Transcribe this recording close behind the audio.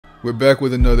We're back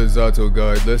with another Zato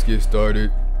guide. Let's get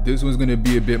started. This one's gonna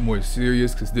be a bit more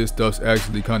serious because this stuff's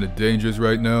actually kind of dangerous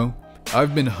right now.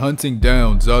 I've been hunting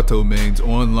down Zato mains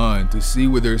online to see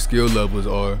where their skill levels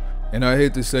are, and I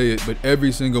hate to say it, but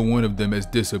every single one of them has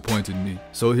disappointed me.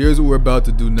 So here's what we're about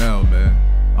to do now, man.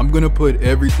 I'm gonna put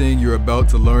everything you're about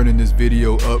to learn in this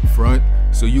video up front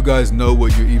so you guys know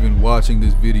what you're even watching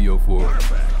this video for.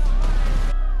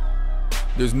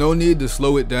 There's no need to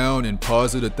slow it down and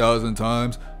pause it 1,000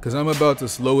 times because I'm about to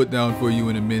slow it down for you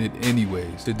in a minute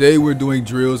anyways. Today we're doing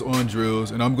drills on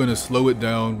drills and I'm gonna slow it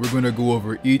down. We're gonna go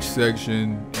over each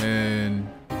section and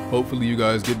hopefully you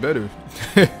guys get better.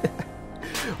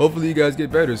 Hopefully you guys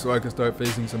get better so I can start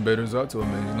facing some better Zato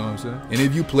mains, you know what I'm saying? And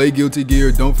if you play Guilty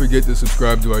Gear, don't forget to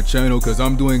subscribe to our channel because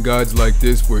I'm doing guides like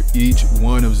this for each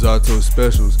one of Zato's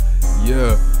specials.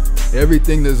 Yeah,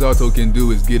 everything that Zato can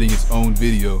do is getting its own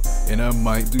video, and I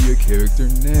might do your character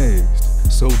next.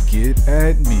 So get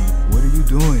at me, what are you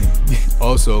doing?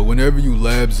 Also, whenever you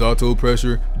lab Zato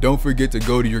pressure, don't forget to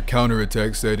go to your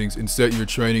counterattack settings and set your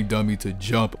training dummy to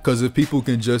jump, because if people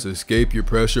can just escape your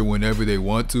pressure whenever they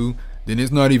want to, then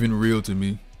it's not even real to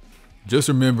me. Just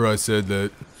remember I said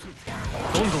that.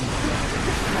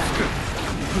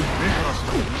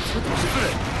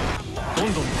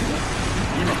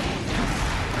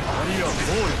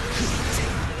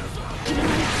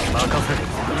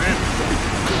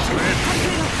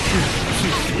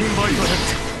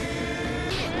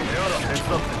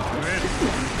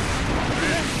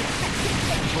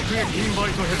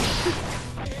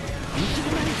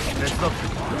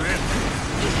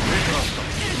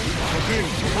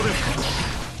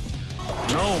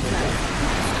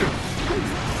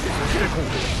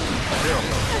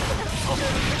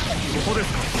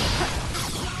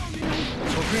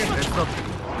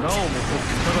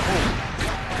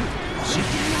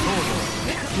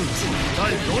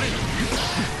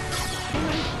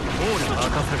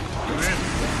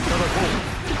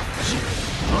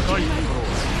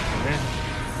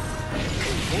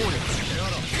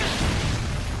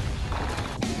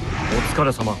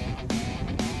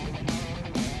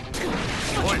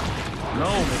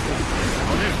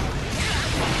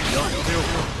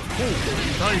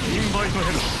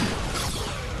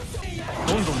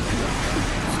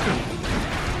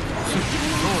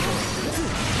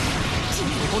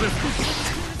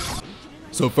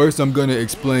 So first I'm going to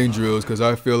explain drills because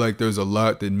I feel like there's a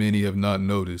lot that many have not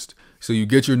noticed. So you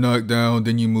get your knockdown,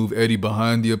 then you move Eddie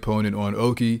behind the opponent on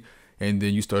OKI, and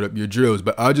then you start up your drills.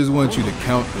 But I just want you to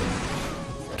count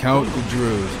them. Count the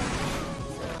drills.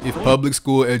 If public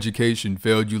school education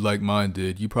failed you like mine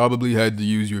did, you probably had to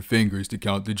use your fingers to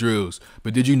count the drills.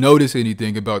 But did you notice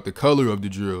anything about the color of the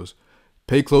drills?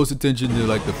 Pay close attention to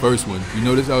like the first one. You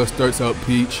notice how it starts out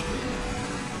peach,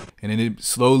 and then it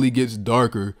slowly gets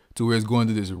darker to where it's going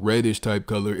to this reddish type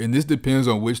color. And this depends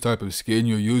on which type of skin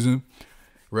you're using,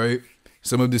 right?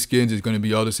 Some of the skins is going to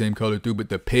be all the same color through, but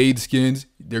the paid skins,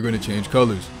 they're going to change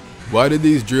colors. Why did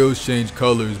these drills change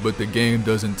colors, but the game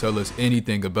doesn't tell us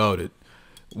anything about it?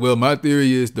 Well, my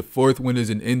theory is the fourth one is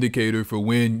an indicator for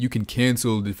when you can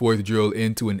cancel the fourth drill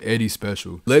into an Eddie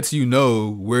special. Lets you know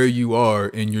where you are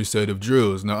in your set of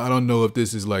drills. Now, I don't know if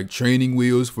this is like training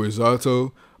wheels for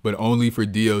Zato, but only for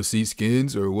DLC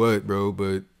skins or what, bro,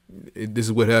 but this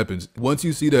is what happens. Once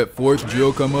you see that fourth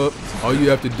drill come up, all you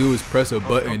have to do is press a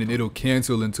button and it'll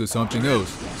cancel into something else.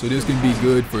 So this can be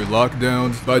good for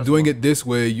lockdowns. By doing it this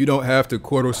way, you don't have to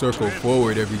quarter circle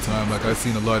forward every time like I've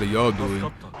seen a lot of y'all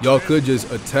doing. Y'all could just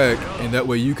attack, and that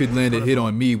way you could land a hit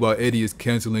on me while Eddie is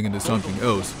canceling into something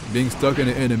else. Being stuck in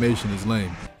an animation is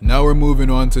lame. Now we're moving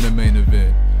on to the main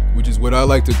event, which is what I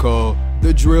like to call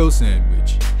the drill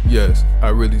sandwich. Yes, I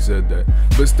really said that.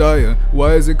 But Staya,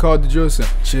 why is it called the drill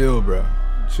sandwich? Chill, bro.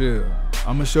 Chill.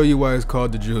 I'm gonna show you why it's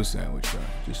called the drill sandwich, bro.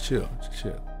 Just chill. Just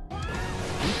chill.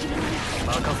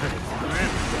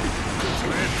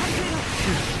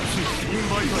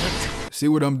 See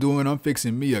what I'm doing? I'm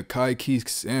fixing me a Kai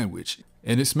sandwich,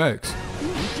 and it smacks.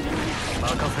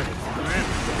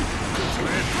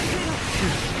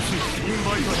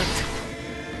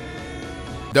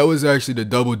 That was actually the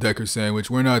double-decker sandwich.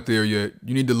 We're not there yet.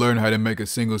 You need to learn how to make a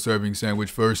single-serving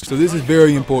sandwich first. So this is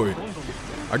very important.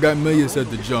 I got Milia set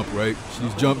to jump, right?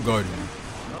 She's jump guarding me.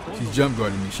 She's jump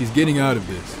guarding me. She's getting out of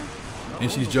this.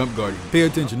 And she's jump guarding. Pay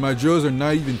attention. My drills are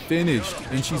not even finished,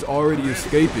 and she's already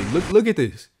escaping. Look at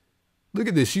this. Look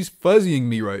at this. She's fuzzying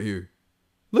me right here.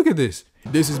 Look at this.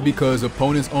 This is because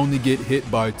opponents only get hit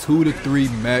by 2 to 3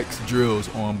 max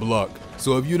drills on block.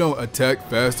 So if you don't attack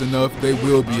fast enough, they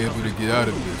will be able to get out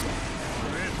of this.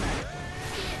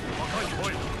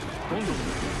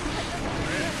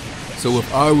 So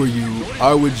if I were you,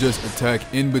 I would just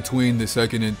attack in between the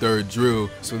second and third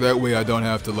drill, so that way I don't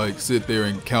have to like sit there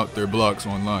and count their blocks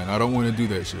online. I don't want to do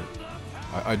that shit.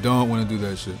 I don't want to do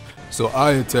that shit. So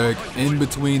I attack in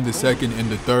between the second and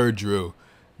the third drill.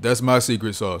 That's my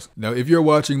secret sauce. Now, if you're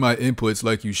watching my inputs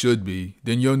like you should be,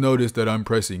 then you'll notice that I'm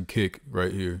pressing kick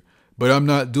right here. But I'm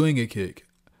not doing a kick.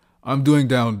 I'm doing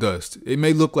down dust. It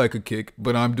may look like a kick,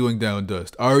 but I'm doing down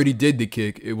dust. I already did the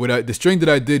kick. The string that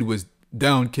I did was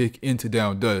down kick into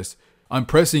down dust. I'm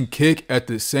pressing kick at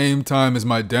the same time as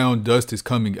my down dust is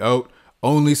coming out,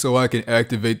 only so I can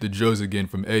activate the drills again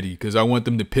from Eddie, because I want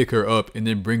them to pick her up and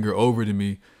then bring her over to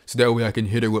me, so that way I can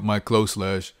hit her with my close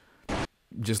slash,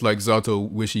 just like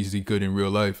Zato wishes he could in real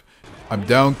life. I'm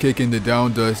down kicking the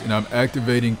down dust, and I'm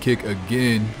activating kick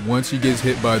again once she gets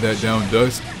hit by that down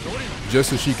dust, just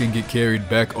so she can get carried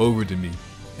back over to me.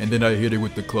 And then I hit her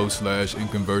with the close slash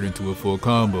and convert into a full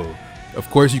combo. Of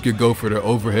course, you could go for the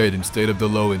overhead instead of the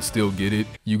low and still get it.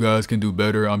 You guys can do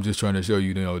better. I'm just trying to show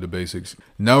you, the basics.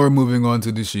 Now we're moving on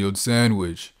to the shield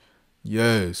sandwich.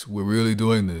 Yes, we're really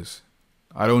doing this.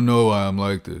 I don't know why I'm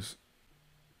like this,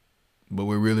 but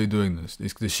we're really doing this.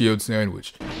 It's the shield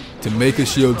sandwich. To make a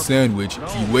shield sandwich,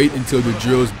 you wait until the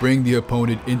drills bring the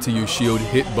opponent into your shield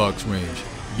hitbox range.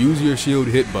 Use your shield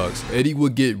hitbox. Eddie will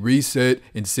get reset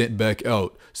and sent back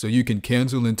out, so you can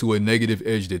cancel into a negative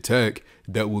edged attack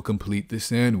that will complete the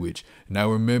sandwich.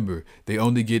 Now remember, they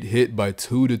only get hit by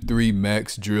 2 to 3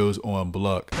 max drills on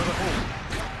block.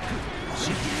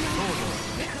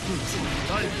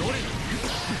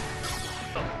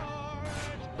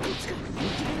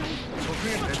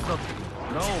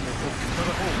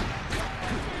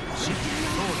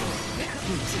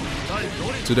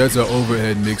 So that's our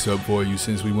overhead mix-up for you,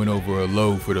 since we went over a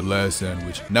low for the last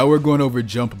sandwich. Now we're going over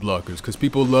jump blockers, because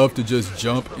people love to just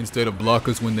jump instead of block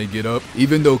us when they get up.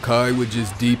 Even though Kai would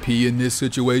just DP in this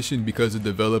situation because the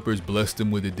developers blessed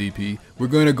him with a DP, we're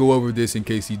going to go over this in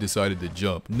case he decided to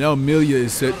jump. Now Milia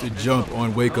is set to jump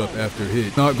on wake up after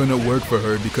hit. Not going to work for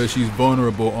her because she's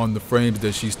vulnerable on the frames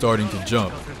that she's starting to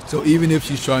jump. So even if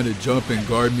she's trying to jump and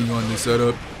guard me on this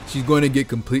setup, she's going to get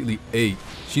completely ate.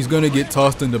 She's going to get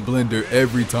tossed in the blender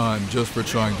every time just for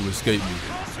trying to escape me.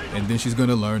 And then she's going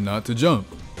to learn not to jump.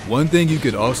 One thing you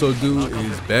could also do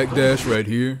is backdash right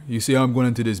here. You see how I'm going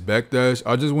into this backdash?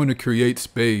 I just want to create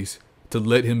space to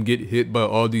let him get hit by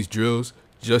all these drills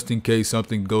just in case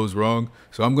something goes wrong.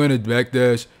 So I'm going to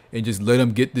backdash and just let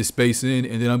him get this space in,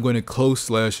 and then I'm going to close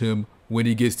slash him when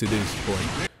he gets to this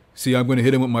point. See, I'm going to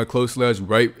hit him with my close slash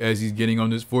right as he's getting on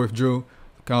this fourth drill,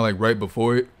 kind of like right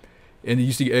before it. And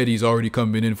you see Eddie's already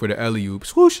coming in for the alley-oop.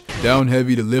 Swoosh! Down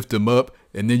heavy to lift him up,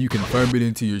 and then you can firm it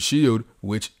into your shield,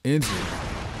 which ends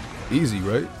it. Easy,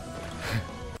 right?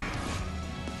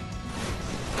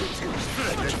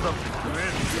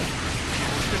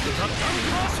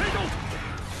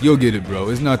 You'll get it, bro.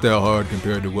 It's not that hard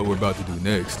compared to what we're about to do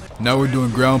next. Now we're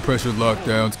doing ground pressure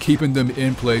lockdowns, keeping them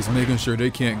in place, making sure they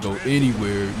can't go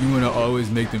anywhere. You want to always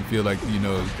make them feel like,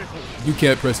 you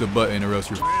can't press a button or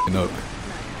else you're f***ing up.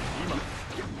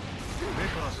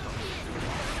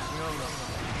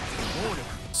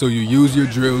 So you use your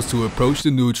drills to approach the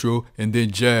neutral and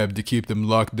then jab to keep them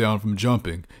locked down from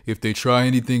jumping. If they try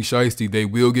anything shiesty, they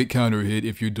will get counter hit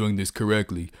if you're doing this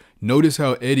correctly. Notice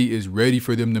how Eddie is ready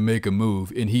for them to make a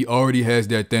move, and he already has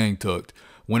that thing tucked.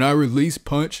 When I release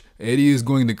punch, Eddie is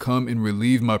going to come and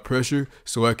relieve my pressure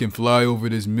so I can fly over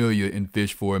this Milia and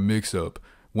fish for a mix-up.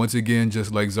 Once again,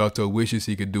 just like Zato wishes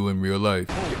he could do in real life.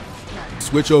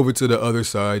 Switch over to the other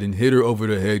side and hit her over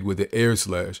the head with an air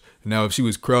slash. Now if she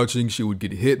was crouching, she would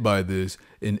get hit by this,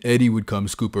 and Eddie would come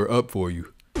scoop her up for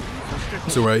you.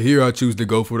 So right here I choose to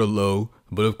go for the low,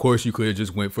 but of course you could have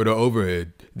just went for the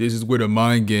overhead. This is where the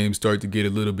mind games start to get a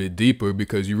little bit deeper,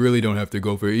 because you really don't have to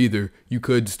go for either. You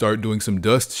could start doing some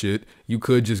dust shit. You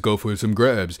could just go for some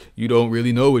grabs. You don't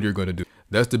really know what you're going to do.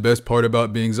 That's the best part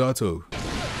about being Zato.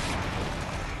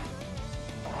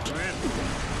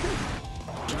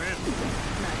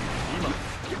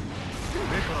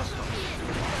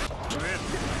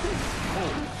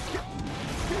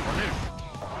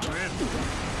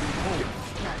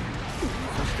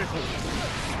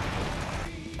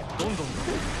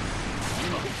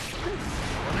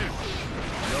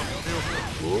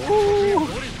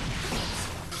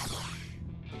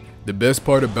 The best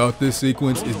part about this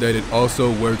sequence is that it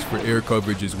also works for air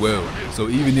coverage as well. So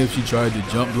even if she tried to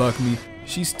jump block me,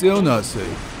 she's still not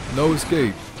safe. No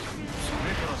escape.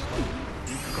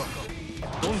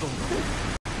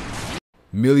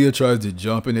 Milia tries to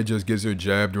jump and it just gets her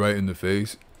jabbed right in the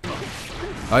face.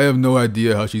 I have no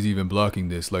idea how she's even blocking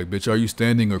this. Like, bitch, are you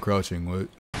standing or crouching? What?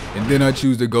 And then I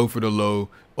choose to go for the low,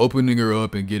 opening her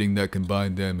up and getting that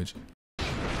combined damage.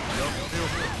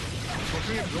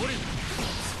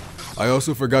 I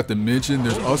also forgot to mention,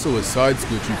 there's also a side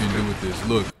switch you can do with this.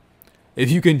 Look,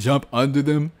 if you can jump under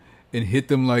them and hit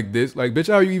them like this, like, bitch,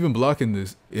 how are you even blocking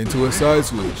this? Into a side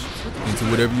switch, into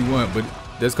whatever you want. But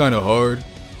that's kind of hard.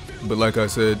 But like I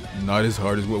said, not as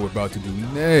hard as what we're about to do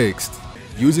next.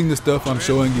 Using the stuff I'm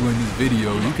showing you in this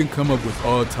video, you can come up with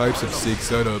all types of sick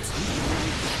setups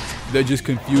that just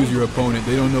confuse your opponent.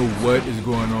 They don't know what is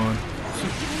going on.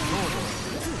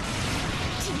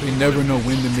 They never know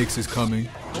when the mix is coming.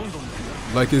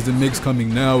 Like, is the mix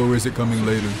coming now or is it coming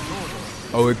later?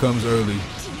 Oh, it comes early.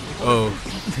 Oh.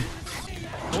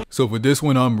 So for this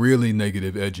one, I'm really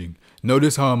negative edging.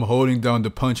 Notice how I'm holding down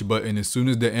the punch button as soon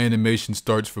as the animation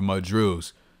starts for my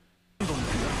drills.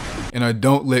 And I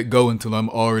don't let go until I'm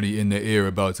already in the air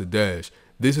about to dash.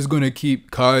 This is going to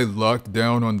keep Kai locked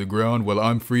down on the ground while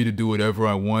I'm free to do whatever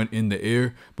I want in the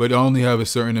air, but I only have a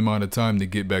certain amount of time to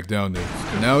get back down there.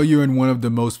 Now you're in one of the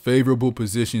most favorable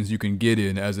positions you can get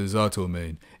in as a Zato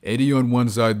main. Eddie on one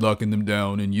side locking them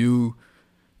down, and you...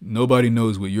 Nobody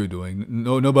knows what you're doing.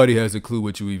 Nobody has a clue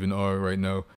what you even are right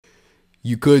now.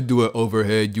 You could do an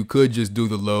overhead, you could just do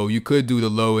the low, you could do the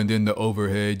low and then the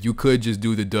overhead, you could just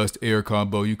do the dust air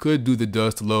combo, you could do the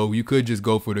dust low, you could just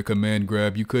go for the command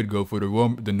grab, you could go for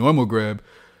the normal grab,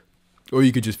 or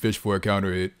you could just fish for a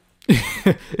counter hit.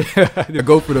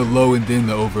 Go for the low and then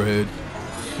the overhead.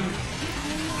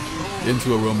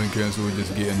 Into a Roman cancel and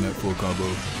just getting that full combo.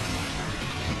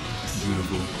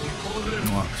 Beautiful.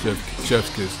 Mwah,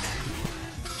 chef's kiss.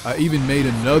 I even made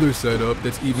another setup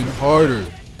that's even harder.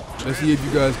 Let's see if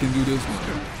you guys can do this one.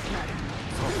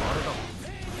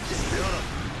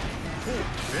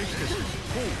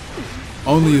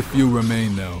 Only a few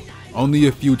remain now. Only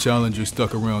a few challengers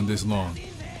stuck around this long.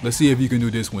 Let's see if you can do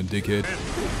this one, dickhead.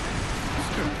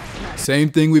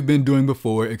 Same thing we've been doing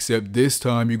before, except this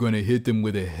time you're going to hit them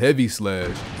with a heavy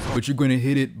slash, but you're going to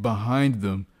hit it behind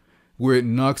them where it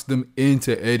knocks them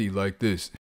into Eddie like this.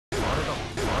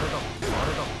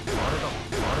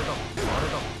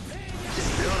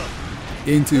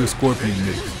 Into a scorpion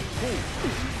mix.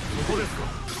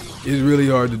 It's really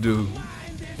hard to do.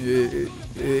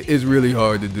 It's really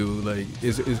hard to do. Like,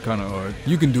 it's kind of hard.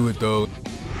 You can do it though.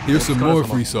 Here's some more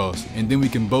free sauce, and then we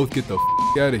can both get the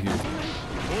f out of here.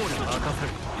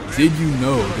 Did you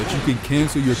know that you can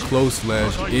cancel your close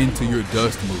slash into your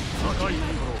dust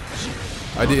move?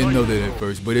 I didn't know that at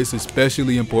first, but it's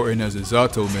especially important as a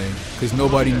Zato main, because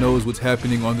nobody knows what's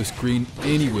happening on the screen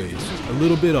anyways. A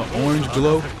little bit of orange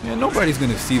glow, man, nobody's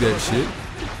gonna see that shit.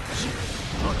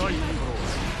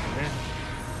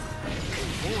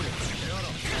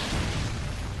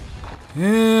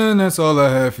 And that's all I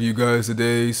have for you guys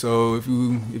today. So if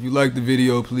you like the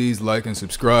video, please like and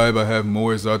subscribe. I have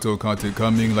more Zato content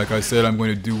coming. Like I said, I'm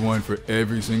going to do one for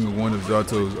every single one of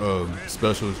Zato's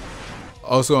specials.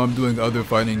 Also, I'm doing other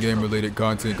fighting game related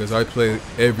content because I play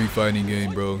every fighting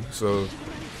game, bro. So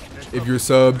if you're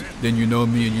subbed, then you know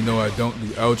me and you know I don't do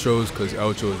outros because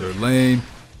outros are lame.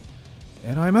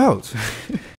 And I'm out.